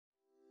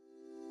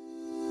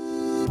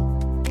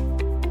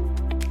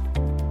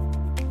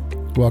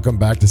Welcome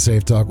back to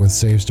Safe Talk with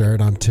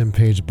SafeStart. I'm Tim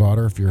Page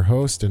Botter, your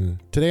host, and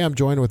today I'm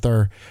joined with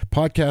our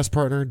podcast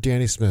partner,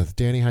 Danny Smith.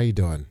 Danny, how you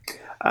doing?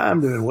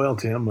 I'm doing well,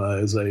 Tim.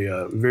 As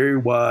a very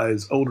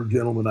wise older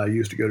gentleman I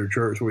used to go to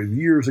church with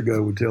years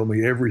ago would tell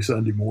me every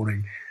Sunday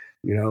morning,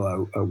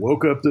 I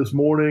woke up this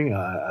morning,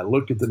 I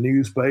looked at the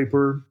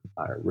newspaper,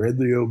 I read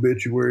the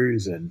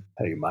obituaries, and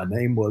hey, my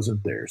name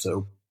wasn't there.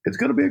 So it's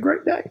going to be a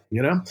great day,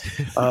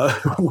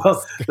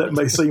 Well, that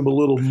may seem a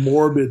little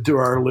morbid to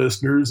our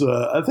listeners.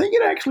 I think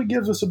it actually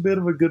gives us a bit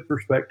of a good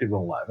perspective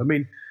on life. I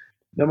mean,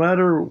 no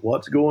matter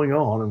what's going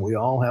on, and we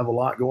all have a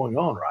lot going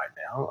on right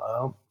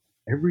now,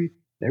 every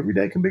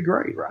day can be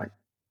great, right?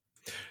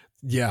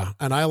 Yeah,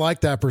 and I like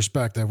that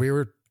perspective. We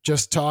were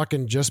just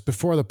talking just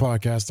before the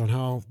podcast on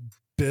how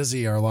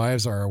busy our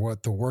lives are,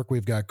 what the work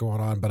we've got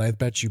going on, but I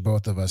bet you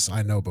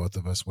I know both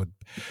of us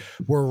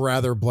we're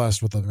rather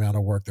blessed with the amount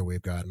of work that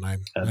we've got, and I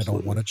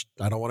don't want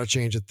to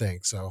change a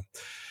thing. So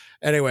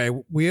anyway,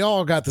 we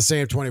all got the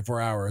same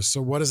 24 hours.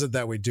 So what is it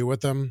that we do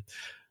with them?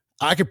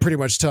 I could pretty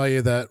much tell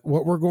you that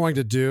what we're going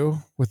to do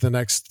with the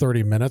next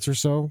 30 minutes or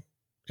so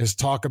is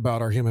talk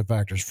about our human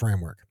factors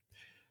framework.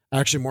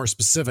 Actually, more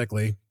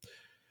specifically,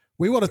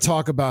 we want to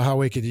talk about how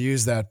we could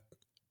use that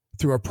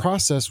through a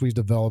process we've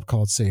developed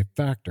called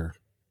SafeFactor.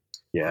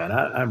 Yeah, and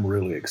I'm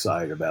really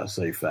excited about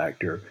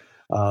SafeFactor.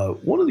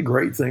 One of the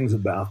great things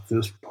about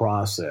this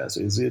process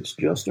is it's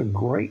just a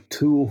great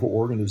tool for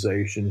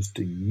organizations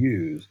to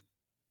use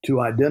to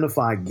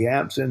identify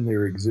gaps in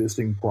their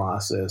existing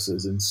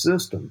processes and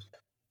systems.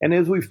 And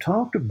as we've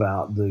talked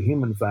about the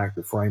human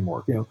factor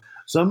framework,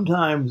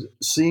 sometimes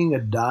seeing a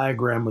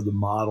diagram of the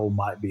model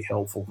might be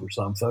helpful for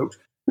some folks,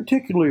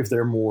 particularly if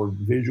they're more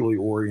visually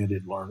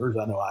oriented learners.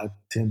 I know I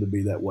tend to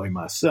be that way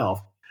myself.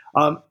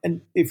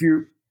 And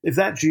if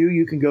that's you,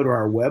 you can go to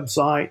our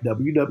website,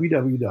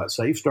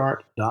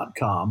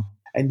 www.SafeStart.com.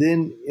 And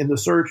then in the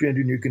search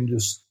engine, you can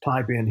just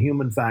type in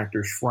human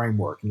factors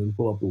framework and it'll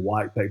pull up the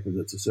white paper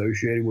that's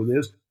associated with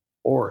this.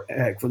 Or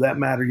heck, for that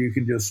matter, you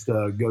can just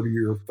go to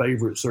your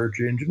favorite search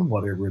engine,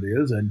 whatever it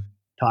is, and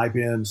type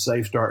in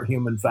SafeStart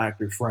Human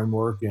Factors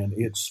Framework, and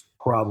it's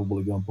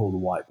probably going to pull the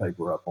white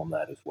paper up on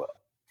that as well.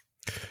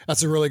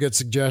 That's a really good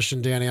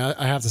suggestion, Danny.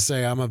 I have to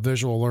say I'm a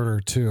visual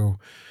learner too,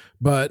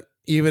 but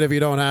even if you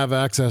don't have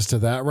access to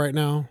that right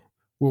now,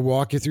 we'll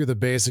walk you through the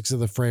basics of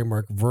the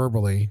framework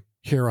verbally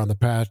here on the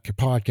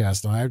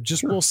podcast. And I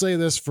just will say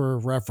this for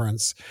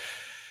reference.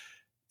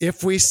 You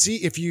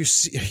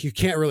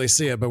can't really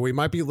see it, but we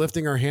might be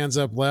lifting our hands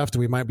up left.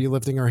 We might be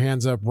lifting our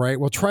hands up right.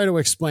 We'll try to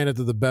explain it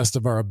to the best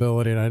of our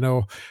ability. And I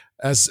know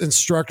as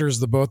instructors,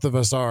 the both of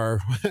us are,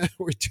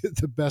 we do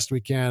the best we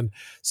can.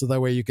 So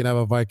that way you can have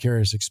a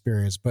vicarious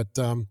experience. But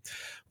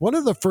one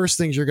of the first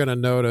things you're going to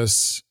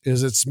notice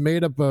is it's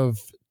made up of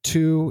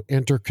two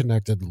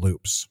interconnected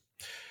loops.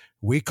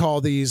 We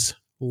call these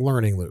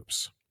learning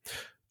loops.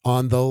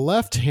 On the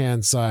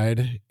left-hand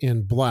side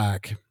in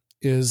black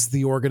is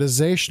the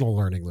organizational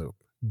learning loop.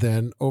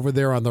 Then over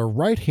there on the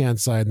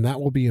right-hand side, and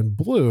that will be in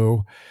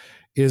blue,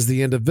 is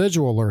the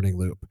individual learning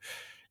loop.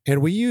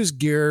 And we use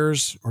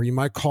gears, or you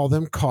might call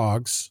them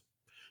cogs,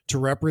 to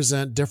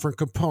represent different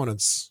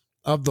components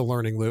of the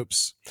learning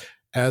loops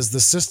as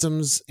the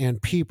systems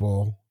and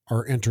people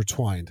are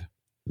intertwined.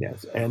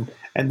 Yes, and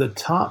the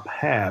top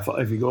half,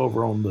 if you go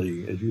over on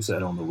the, as you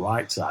said, on the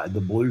right side,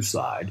 the blue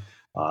side,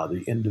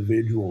 the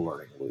individual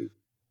learning loop,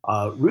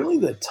 really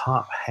the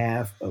top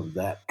half of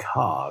that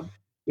cog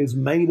is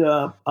made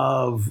up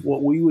of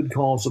what we would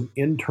call some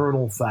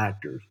internal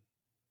factors.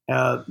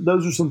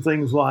 Those are some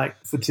things like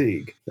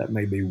fatigue, that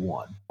may be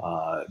one,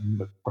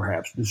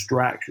 perhaps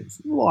distractions,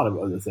 a lot of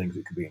other things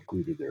that could be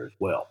included there as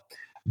well.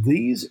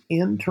 These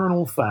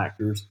internal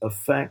factors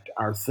affect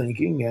our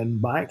thinking and,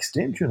 by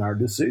extension, our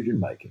decision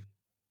making.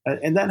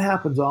 And that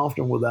happens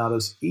often without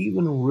us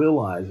even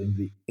realizing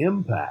the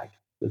impact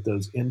that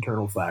those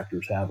internal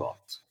factors have on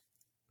us.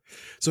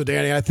 So,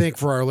 Danny, I think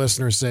for our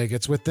listeners' sake,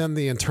 it's within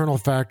the internal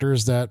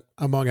factors that,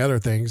 among other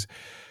things,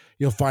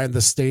 you'll find the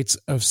states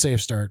of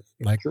SafeStart,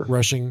 like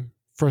rushing,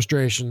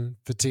 frustration,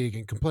 fatigue,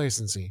 and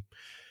complacency.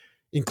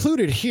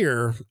 Included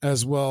here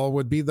as well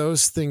would be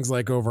those things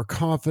like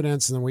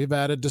overconfidence, and then we've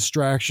added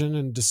distraction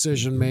and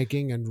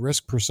decision-making and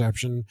risk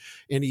perception,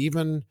 and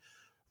even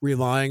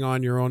relying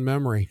on your own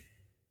memory.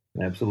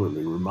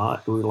 Absolutely.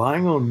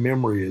 Relying on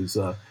memory is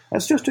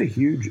that's just a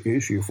huge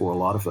issue for a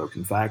lot of folks.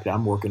 In fact,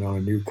 I'm working on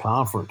a new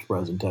conference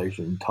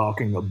presentation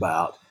talking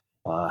about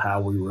how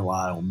we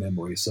rely on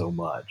memory so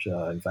much.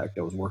 In fact,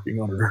 I was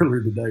working on it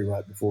earlier today,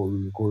 right before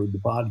we recorded the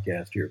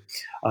podcast here.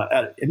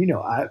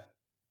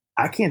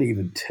 I can't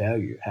even tell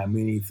you how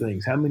many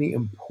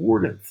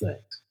important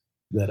things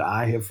that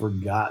I have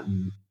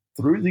forgotten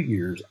through the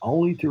years,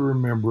 only to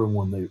remember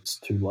when it's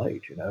too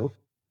late.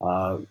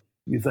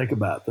 You think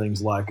about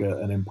things like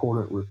an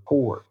important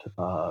report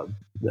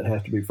that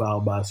has to be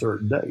filed by a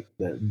certain date.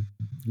 That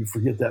you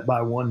forget that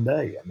by one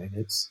day. I mean,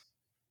 it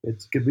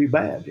could be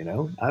bad.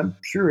 I'm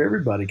sure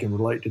everybody can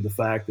relate to the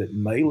fact that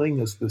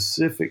mailing a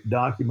specific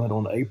document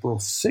on April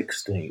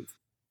 16th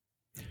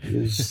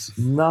is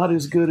not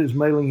as good as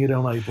mailing it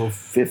on April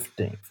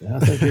 15th. And I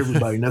think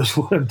everybody knows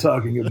what I'm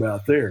talking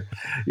about there.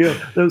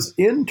 Those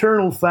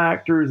internal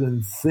factors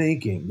and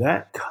thinking,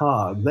 that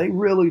cog, they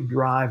really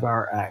drive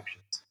our actions.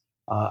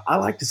 I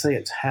like to say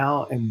it's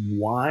how and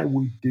why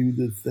we do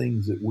the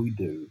things that we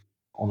do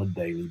on a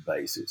daily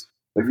basis.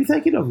 But if you're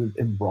thinking of it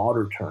in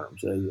broader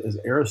terms, as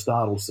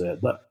Aristotle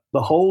said,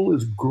 the whole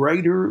is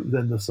greater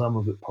than the sum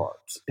of its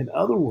parts. In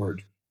other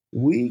words,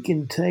 we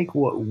can take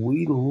what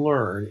we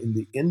learn in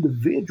the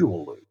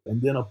individual loop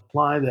and then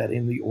apply that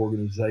in the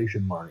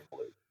organization learning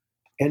loop.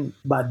 And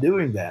by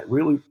doing that,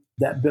 really,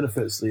 that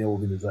benefits the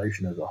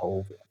organization as a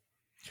whole.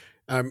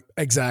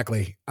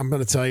 Exactly. I'm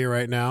going to tell you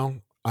right now,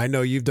 I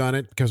know you've done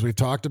it because we've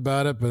talked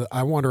about it, but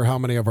I wonder how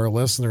many of our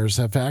listeners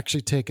have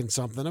actually taken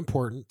something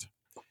important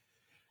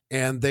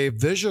and they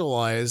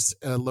visualized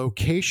a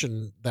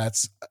location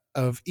that's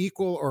of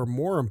equal or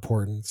more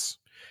importance,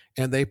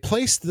 and they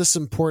placed this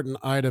important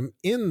item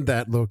in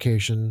that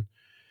location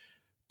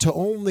to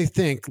only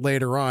think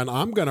later on,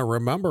 I'm going to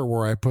remember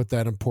where I put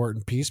that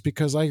important piece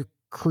because I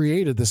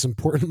created this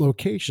important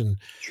location.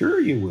 Sure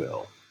you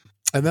will.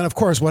 And then, of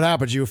course, what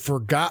happens? You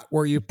forgot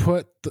where you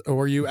put,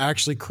 or you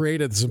actually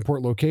created this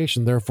important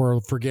location, therefore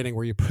forgetting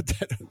where you put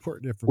that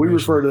important information. We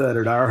refer to that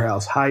at our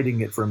house, hiding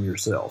it from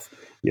yourself.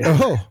 Yeah.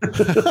 Oh,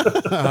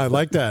 I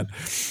like that.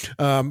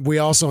 We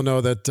also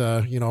know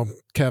that,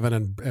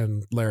 Kevin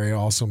and Larry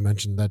also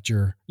mentioned that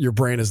your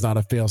brain is not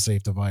a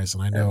fail-safe device,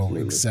 and I know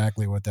Absolutely.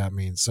 exactly what that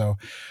means. So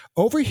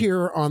over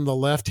here on the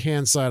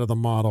left-hand side of the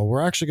model,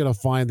 we're actually going to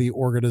find the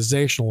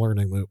organizational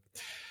learning loop.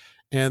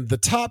 And the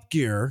top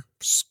gear,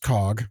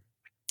 cog,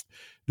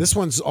 this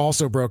one's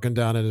also broken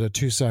down into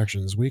two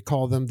sections. We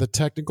call them the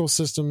technical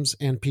systems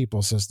and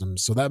people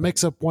systems. So that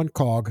makes up one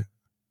cog,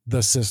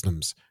 the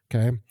systems,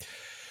 okay?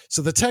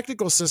 So the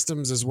technical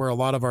systems is where a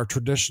lot of our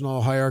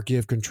traditional hierarchy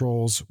of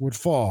controls would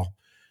fall.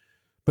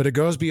 But it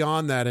goes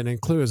beyond that and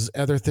includes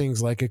other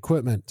things like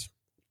equipment,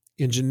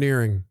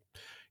 engineering,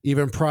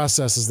 even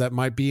processes that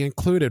might be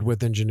included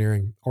with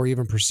engineering or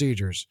even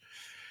procedures.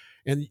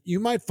 And you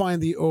might find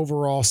the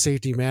overall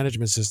safety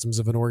management systems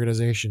of an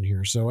organization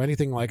here. So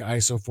anything like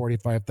ISO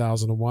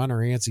 45001 or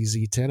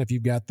ANSI Z10, if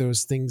you've got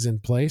those things in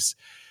place,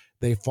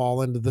 they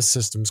fall into the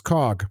systems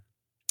cog.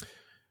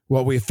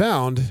 What we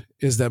found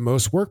is that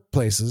most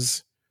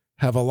workplaces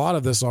have a lot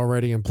of this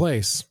already in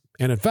place.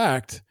 And in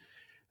fact,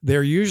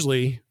 they're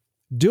usually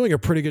doing a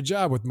pretty good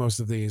job with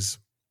most of these.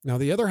 Now,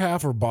 the other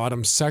half or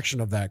bottom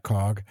section of that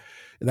cog,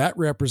 that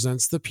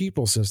represents the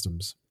people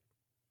systems.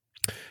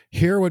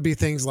 Here would be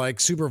things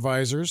like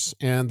supervisors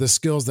and the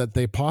skills that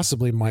they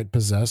possibly might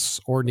possess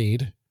or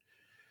need,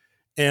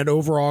 and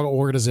overall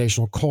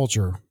organizational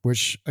culture,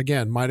 which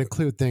again might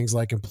include things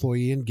like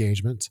employee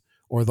engagement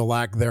or the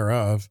lack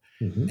thereof,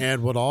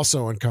 and would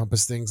also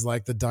encompass things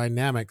like the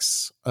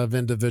dynamics of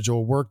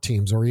individual work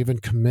teams or even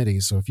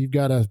committees. So if you've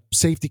got a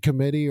safety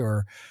committee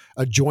or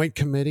a joint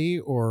committee,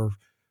 or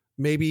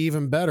maybe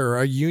even better,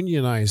 a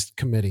unionized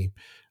committee,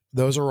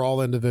 those are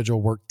all individual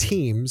work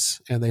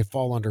teams, and they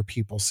fall under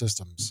people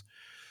systems.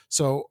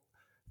 So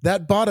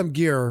that bottom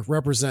gear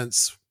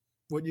represents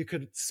what you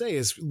could say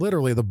is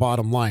literally the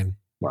bottom line.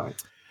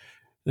 Right.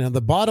 Now,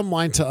 the bottom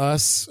line to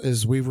us,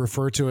 as we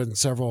refer to it in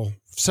several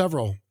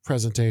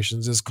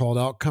presentations, is called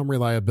outcome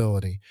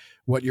reliability,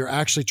 what you're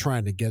actually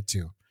trying to get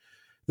to.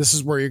 This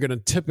is where you're going to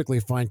typically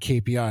find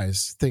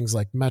KPIs, things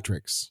like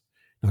metrics.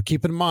 Now,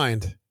 keep in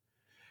mind,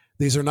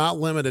 these are not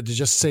limited to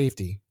just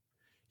safety.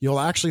 You'll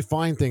actually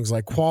find things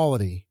like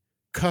quality,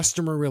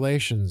 customer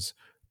relations,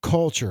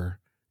 culture,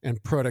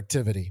 and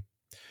productivity.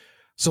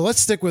 So let's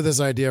stick with this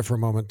idea for a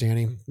moment,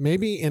 Danny.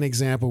 Maybe an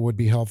example would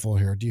be helpful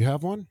here. Do you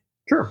have one?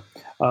 Sure.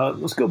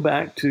 Let's go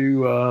back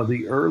to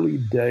the early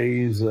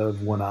days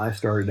of when I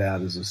started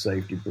out as a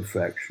safety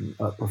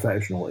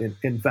professional.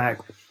 In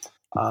fact,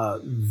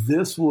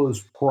 this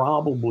was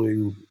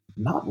probably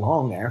not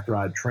long after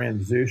I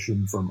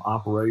transitioned from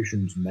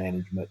operations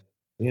management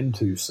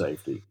into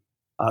safety.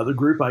 The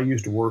group I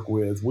used to work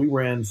with, we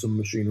ran some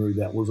machinery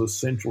that was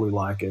essentially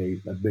like a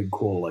big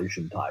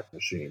correlation type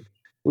machine.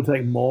 We'd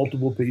take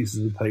multiple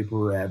pieces of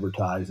paper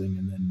advertising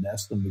and then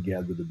nest them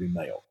together to be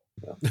mailed.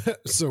 Yeah.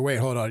 So wait,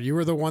 hold on. You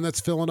were the one that's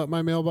filling up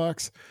my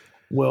mailbox?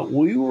 Well,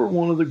 we were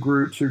one of the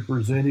groups who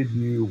presented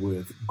you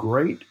with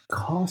great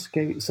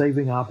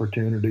cost-saving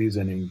opportunities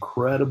and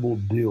incredible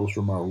deals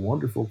from our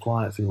wonderful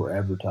clients who were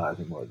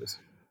advertising with us.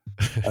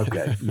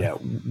 Okay, yeah,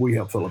 we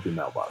help fill up your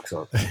mailbox.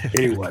 So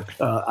anyway,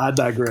 I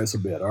digress a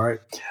bit, all right?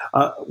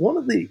 One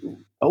of the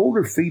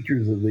older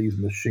features of these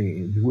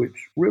machines,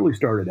 which really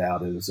started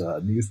out as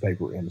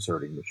newspaper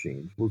inserting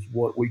machines, was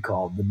what we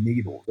called the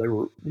needles. They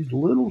were these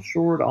little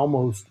short,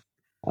 almost,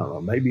 I don't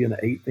know, maybe an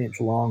 1/8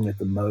 inch long at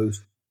the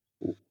most,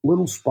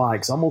 little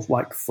spikes, almost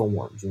like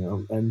thorns,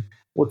 and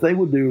what they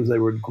would do is they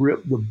would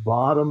grip the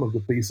bottom of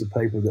the piece of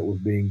paper that was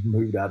being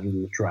moved out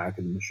into the track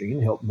of the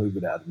machine, help move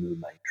it out into the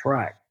main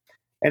track.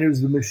 And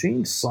as the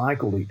machine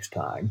cycled each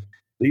time,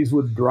 these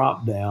would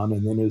drop down,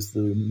 and then as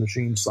the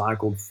machine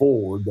cycled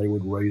forward, they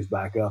would raise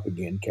back up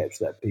again, catch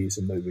that piece,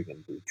 and move it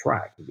into the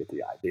track. You get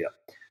the idea.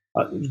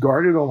 It was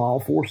guarded on all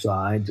four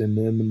sides, and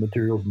then the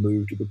materials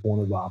moved to the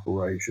point of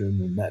operation,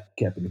 and that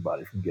kept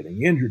anybody from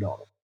getting injured on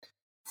it.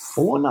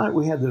 Well, one night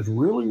we had this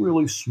really,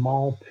 really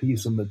small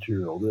piece of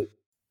material that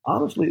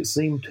honestly it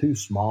seemed too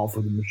small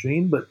for the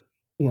machine, but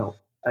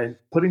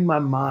putting my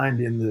mind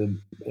in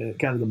the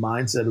kind of the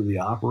mindset of the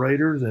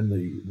operators and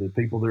the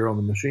people there on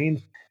the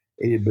machines,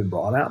 it had been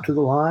brought out to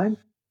the line.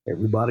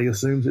 Everybody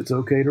assumes it's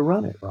okay to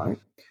run it, right?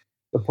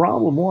 The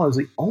problem was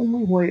the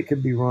only way it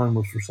could be run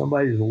was for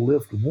somebody to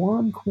lift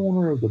one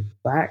corner of the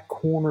back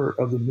corner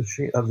of the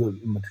material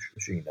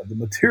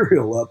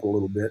up a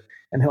little bit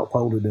and help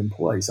hold it in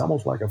place,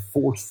 almost like a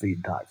force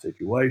feed type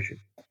situation.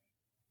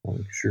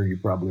 I'm sure you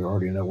probably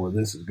already know where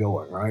this is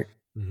going, right?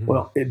 Mm-hmm.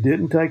 Well, it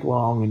didn't take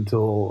long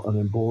until an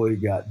employee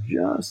got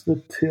just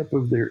the tip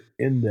of their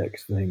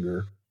index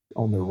finger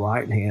on the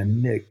right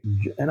hand nicked,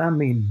 and I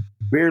mean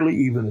barely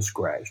even a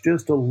scratch,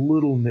 just a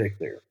little nick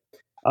there.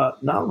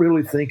 Not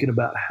really thinking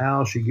about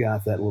how she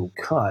got that little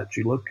cut,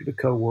 she looked at a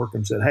coworker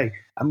and said, "Hey,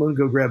 I'm going to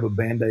go grab a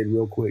Band-Aid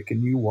real quick.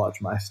 Can you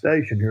watch my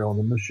station here on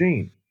the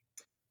machine?"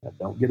 Now,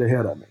 don't get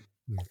ahead of me.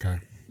 Okay.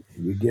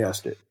 You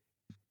guessed it.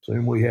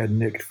 Soon we had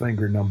nicked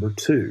finger number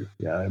 2.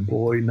 Yeah,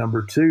 employee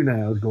number 2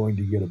 now is going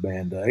to get a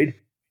Band-Aid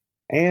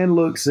and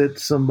looks at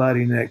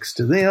somebody next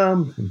to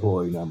them,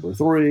 employee number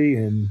 3,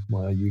 and,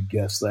 well, you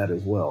guessed that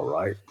as well,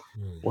 right?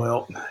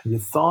 Well, you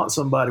thought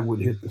somebody would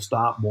hit the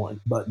stop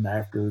button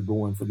after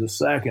going for the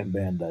second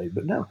Band-Aid,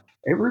 but no,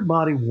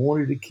 everybody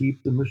wanted to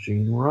keep the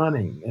machine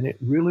running, and it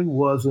really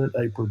wasn't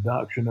a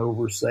production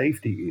over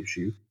safety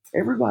issue.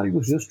 Everybody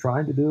was just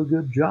trying to do a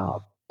good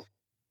job.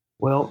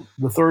 Well,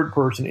 the third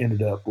person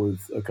ended up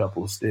with a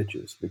couple of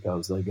stitches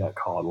because they got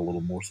caught a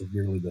little more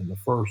severely than the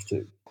first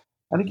two.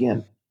 And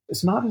again,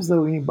 it's not as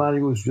though anybody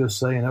was just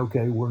saying,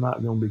 okay, we're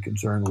not going to be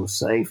concerned with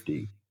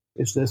safety.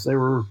 It's just they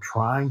were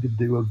trying to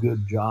do a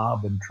good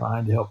job and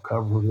trying to help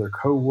cover their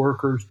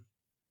coworkers.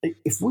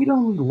 If we'd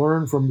only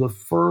learned from the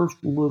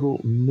first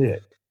little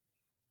nick,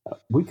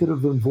 we could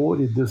have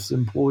avoided this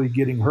employee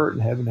getting hurt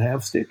and having to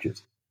have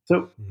stitches.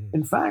 So,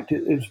 in fact,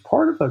 it's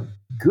part of a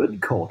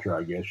good culture,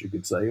 I guess you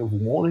could say, of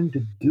wanting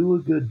to do a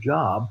good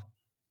job.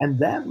 And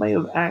that may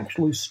have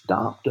actually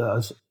stopped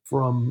us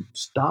from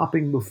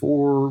stopping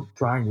before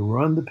trying to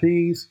run the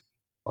piece,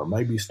 or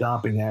maybe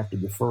stopping after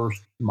the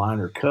first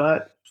minor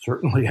cut,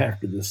 certainly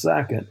after the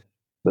second.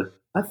 But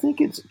I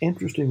think it's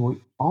interesting. We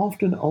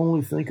often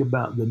only think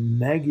about the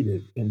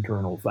negative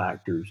internal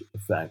factors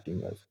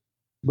affecting us,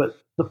 but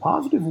the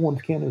positive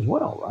ones can as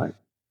well, right?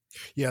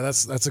 Yeah,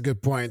 that's a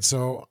good point.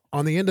 So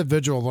on the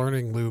individual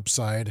learning loop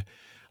side,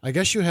 I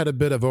guess you had a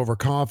bit of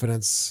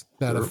overconfidence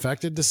that Sure.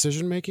 affected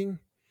decision making.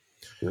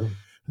 Sure.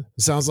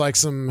 It sounds like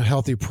some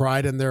healthy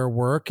pride in their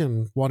work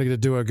and wanting to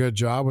do a good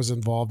job was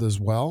involved as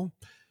well.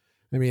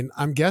 I mean,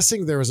 I'm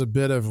guessing there was a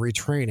bit of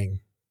retraining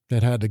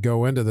that had to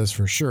go into this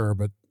for sure,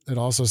 but it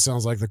also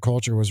sounds like the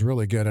culture was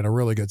really good, in a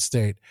really good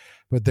state.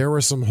 But there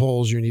were some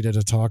holes you needed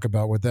to talk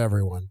about with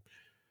everyone.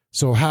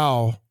 So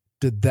how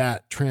did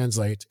that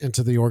translate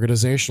into the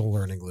organizational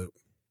learning loop?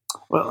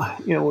 Well,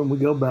 when we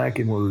go back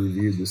and we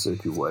reviewed the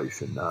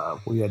situation,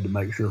 we had to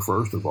make sure,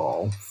 first of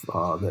all,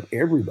 that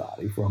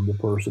everybody, from the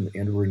person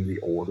entering the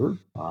order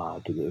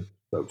to the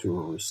folks who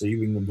are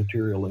receiving the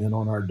material in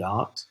on our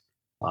docks,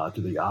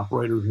 to the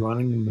operators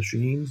running the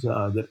machines,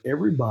 that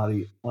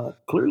everybody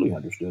clearly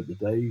understood that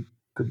they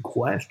could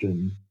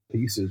question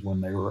pieces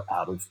when they were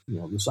out of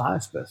the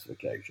size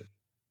specification.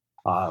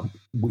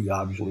 We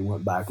obviously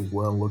went back as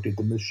well and looked at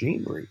the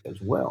machinery as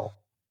well,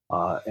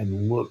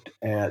 and looked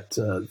at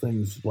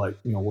things like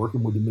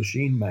working with the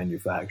machine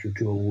manufacturer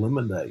to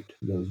eliminate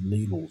those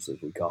needles,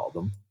 as we call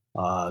them,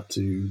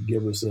 to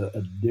give us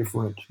a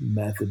different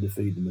method to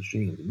feed the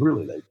machines. And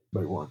really,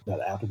 they weren't that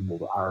applicable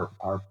to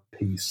our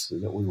piece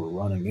that we were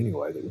running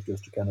anyway. That was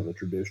just a kind of a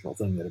traditional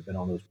thing that had been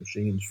on those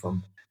machines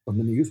from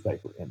the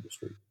newspaper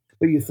industry.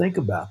 But you think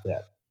about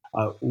that.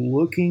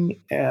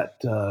 Looking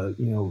at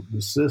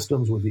the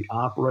systems with the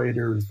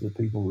operators, the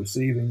people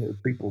receiving it,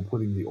 the people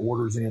putting the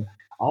orders in,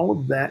 all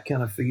of that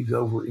kind of feeds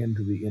over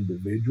into the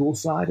individual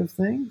side of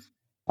things,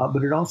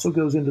 but it also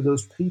goes into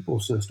those people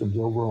systems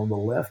over on the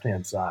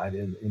left-hand side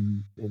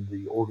in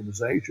the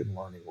organization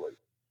learning loop.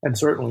 And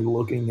certainly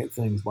looking at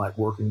things like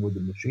working with the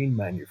machine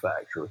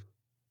manufacturer,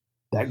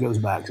 that goes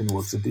back and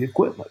looks at the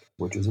equipment,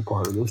 which is a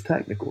part of those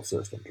technical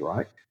systems,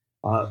 right?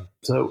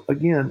 So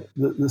again,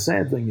 the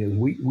sad thing is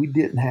we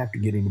didn't have to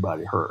get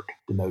anybody hurt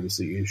to notice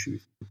the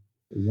issues.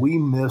 We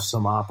missed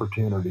some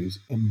opportunities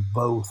in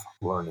both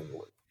learning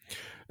loops.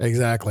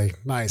 Exactly.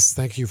 Nice.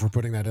 Thank you for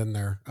putting that in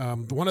there.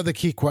 One of the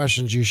key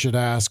questions you should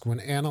ask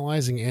when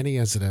analyzing any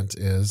incident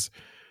is,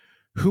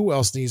 who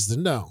else needs to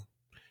know?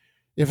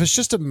 If it's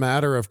just a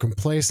matter of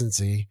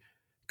complacency,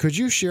 could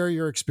you share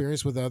your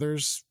experience with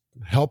others,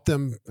 help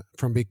them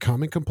from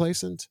becoming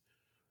complacent?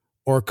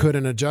 Or could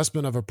an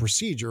adjustment of a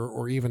procedure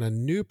or even a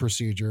new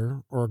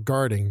procedure or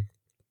guarding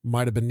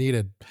might have been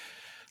needed?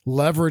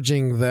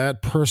 Leveraging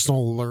that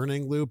personal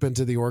learning loop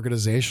into the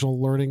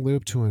organizational learning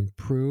loop to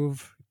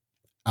improve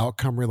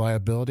outcome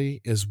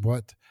reliability is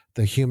what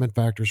the human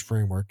factors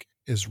framework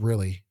is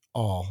really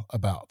all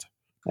about.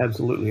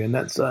 Absolutely. And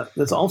that's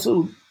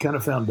also kind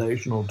of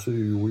foundational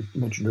to, we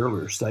mentioned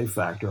earlier,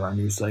 SafeFactor, our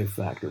new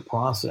SafeFactor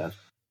process.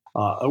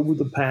 Over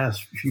the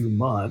past few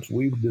months,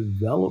 we've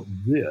developed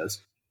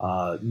this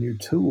new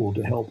tool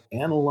to help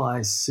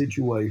analyze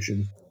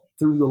situations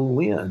through the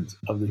lens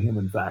of the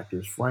human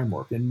factors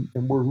framework. And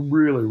we're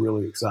really,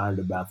 really excited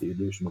about the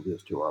addition of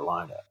this to our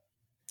lineup.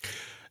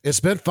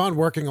 It's been fun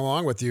working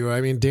along with you. I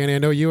mean, Danny, I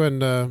know you and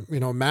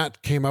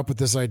Matt came up with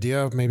this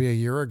idea maybe a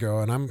year ago,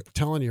 and I'm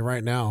telling you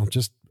right now,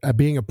 just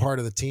being a part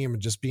of the team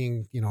and just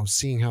being,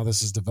 seeing how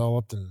this is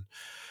developed, and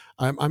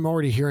I'm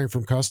already hearing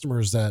from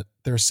customers that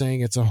they're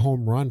saying it's a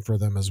home run for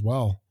them as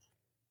well.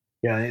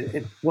 Yeah,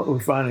 and what we're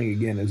finding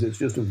again is it's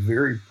just a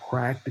very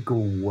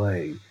practical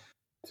way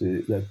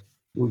that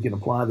we can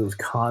apply those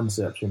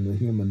concepts from the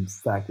human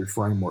factors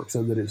framework,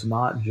 so that it's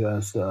not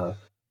just a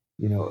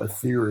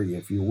theory,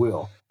 if you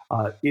will.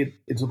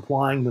 It's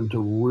applying them to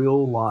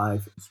real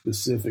life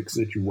specific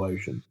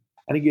situations.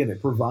 And again,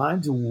 it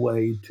provides a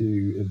way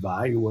to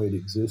evaluate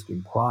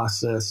existing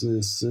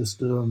processes,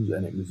 systems,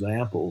 and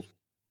examples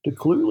to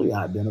clearly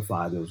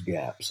identify those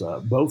gaps,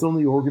 both on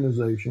the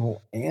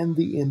organizational and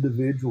the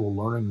individual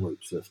learning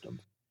loop systems.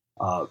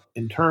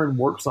 In turn,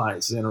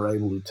 worksites then are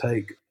able to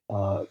take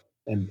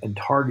and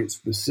target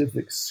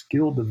specific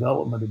skill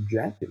development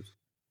objectives.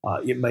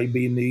 It may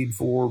be a need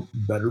for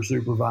better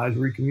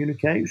supervisory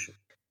communication.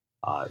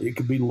 It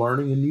could be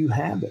learning a new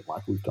habit,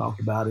 like we've talked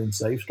about in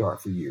SafeStart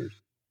for years.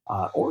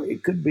 Or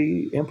it could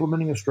be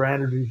implementing a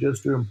strategy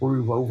just to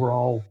improve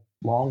overall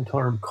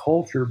long-term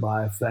culture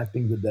by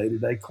affecting the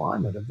day-to-day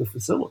climate of the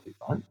facility,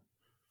 right?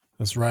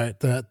 That's right.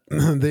 That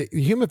the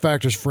human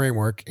factors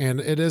framework, and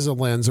it is a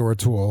lens or a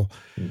tool,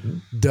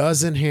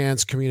 does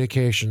enhance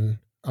communication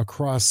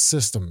across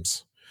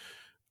systems,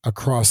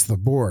 across the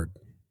board,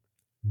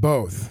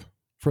 both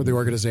for the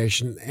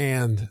organization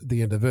and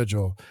the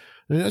individual.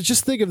 And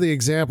just think of the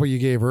example you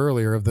gave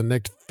earlier of the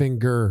nicked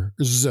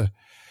fingers.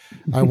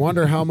 I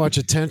wonder how much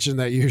attention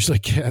that usually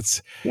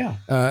gets. Yeah.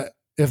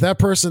 If that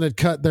person had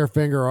cut their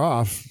finger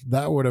off,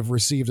 that would have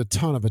received a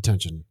ton of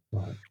attention.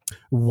 Right.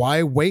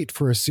 Why wait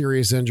for a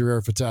serious injury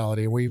or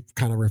fatality? We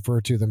kind of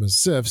refer to them as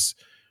SIFs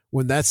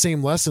when that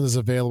same lesson is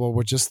available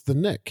with just the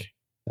nick.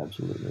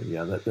 Absolutely.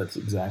 Yeah, that's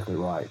exactly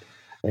right.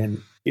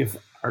 And if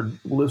our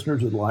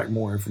listeners would like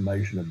more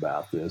information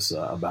about this,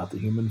 about the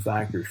human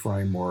factors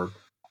framework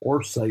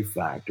or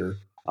SafeFactor,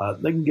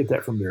 they can get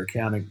that from their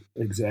account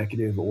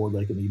executive, or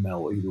they can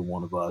email either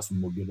one of us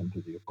and we'll get them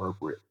to the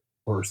appropriate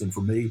person.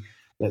 For me,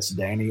 that's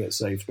Danny at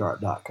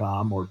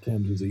SafeStart.com, or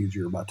Tim's is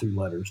easier by 2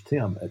 letters,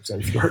 Tim at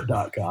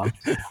SafeStart.com.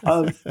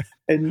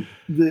 And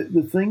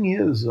the thing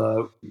is,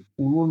 we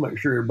want to make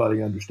sure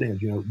everybody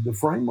understands, the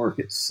framework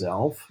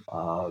itself,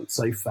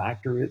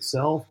 SafeFactor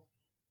itself,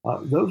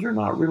 those are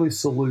not really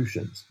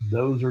solutions.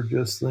 Those are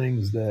just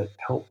things that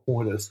help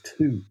point us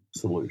to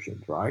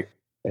solutions, right?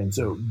 And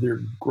so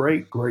they're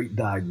great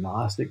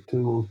diagnostic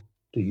tools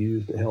to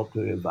use to help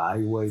to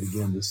evaluate,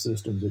 again, the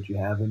systems that you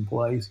have in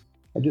place,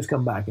 and just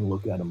come back and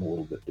look at them a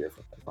little bit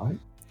differently, right?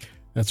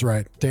 That's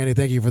right. Danny,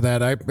 thank you for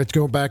that. Let's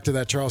go back to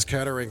that Charles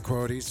Kettering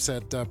quote. He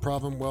said,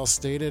 problem well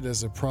stated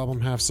is a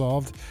problem half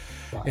solved.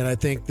 Right. And I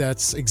think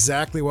that's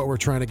exactly what we're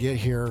trying to get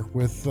here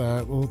with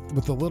a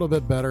little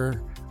bit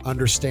better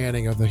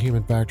understanding of the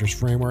human factors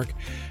framework.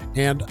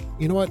 And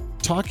you know what?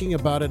 Talking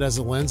about it as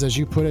a lens, as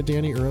you put it,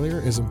 Danny, earlier,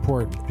 is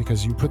important,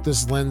 because you put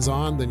this lens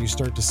on, then you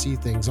start to see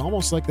things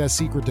almost like that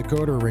secret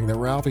decoder ring that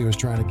Ralphie was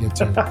trying to get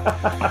to.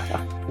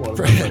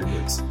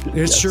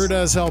 It sure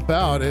does help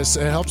out. It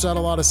helps out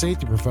a lot of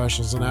safety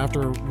professionals. And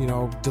after,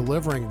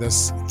 delivering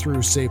this through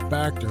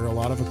SafeFactor, a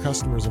lot of the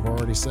customers have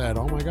already said,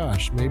 oh my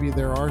gosh, maybe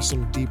there are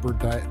some deeper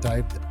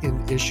dive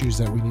in issues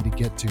that we need to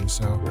get to.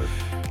 So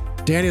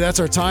Danny, that's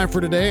our time for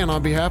today. And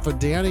on behalf of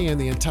Danny and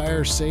the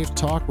entire Safe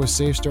Talk with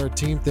SafeStart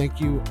team, thank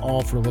you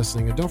all for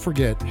listening. And don't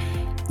forget,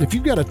 if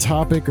you've got a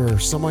topic or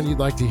someone you'd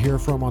like to hear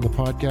from on the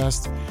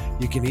podcast,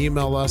 you can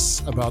email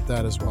us about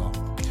that as well.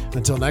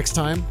 Until next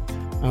time,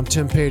 I'm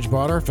Tim Page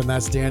Bodorf, and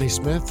that's Danny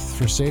Smith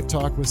for Safe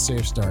Talk with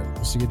SafeStart.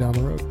 We'll see you down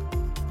the road.